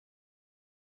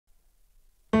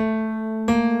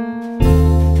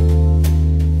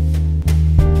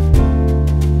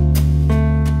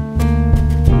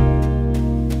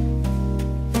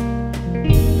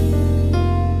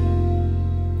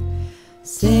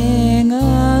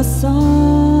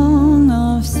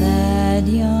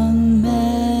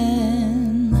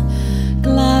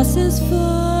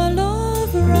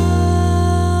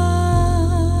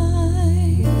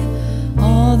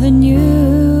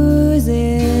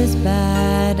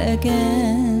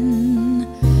again.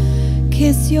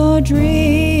 Kiss your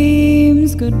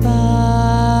dreams goodbye.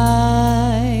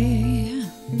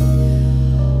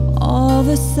 All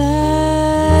the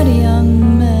sad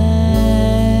young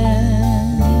men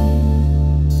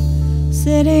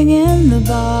sitting in the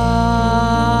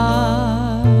bars,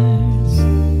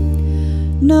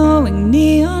 knowing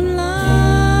neon lights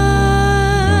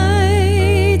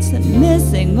and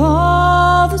missing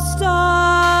all the stars.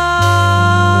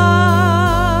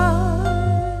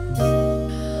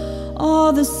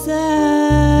 All the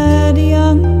sad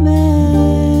young men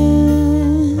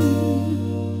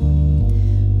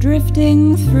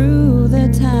drifting through the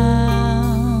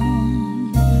town,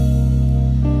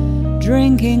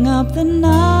 drinking up the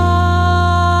night,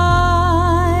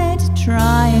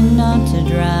 trying not to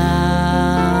drown.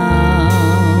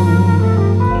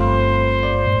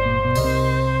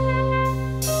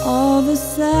 All the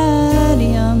sad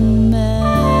young men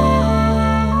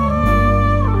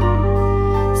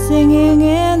singing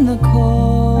in the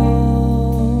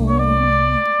cold,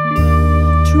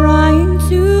 trying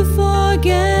to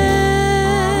forget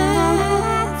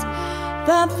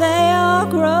that they are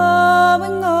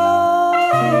growing old.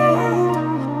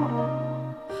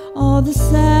 All the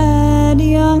sad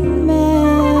young men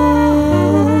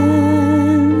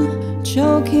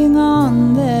choking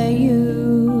on their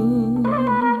youth,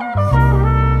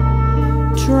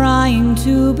 trying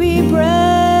to be brave,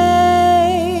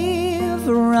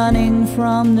 running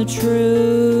from the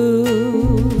truth.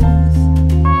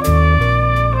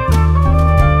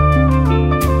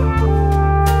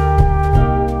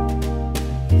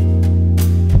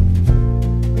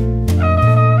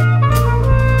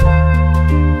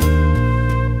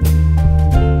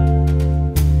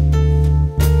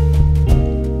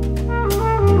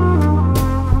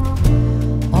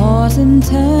 Autumn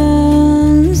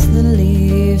turns the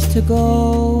leaves to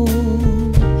gold,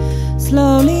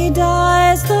 slowly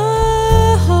dies the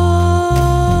heart.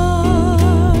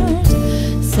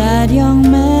 Sad young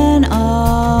men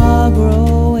are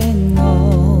growing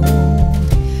old,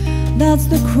 that's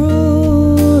the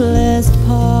cruelest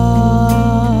part.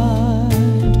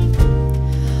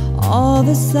 All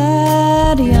the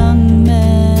sad young men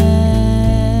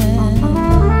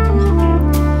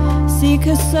seek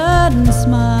a certain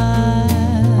smile,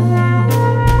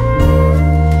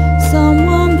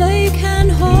 someone they can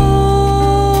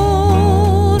hold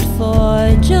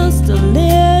for just a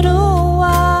little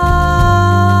while.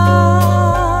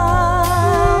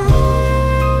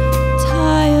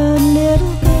 Tired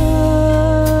little girl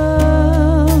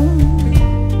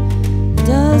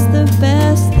does the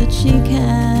best that she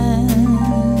can,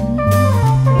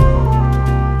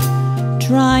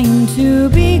 trying to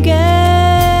be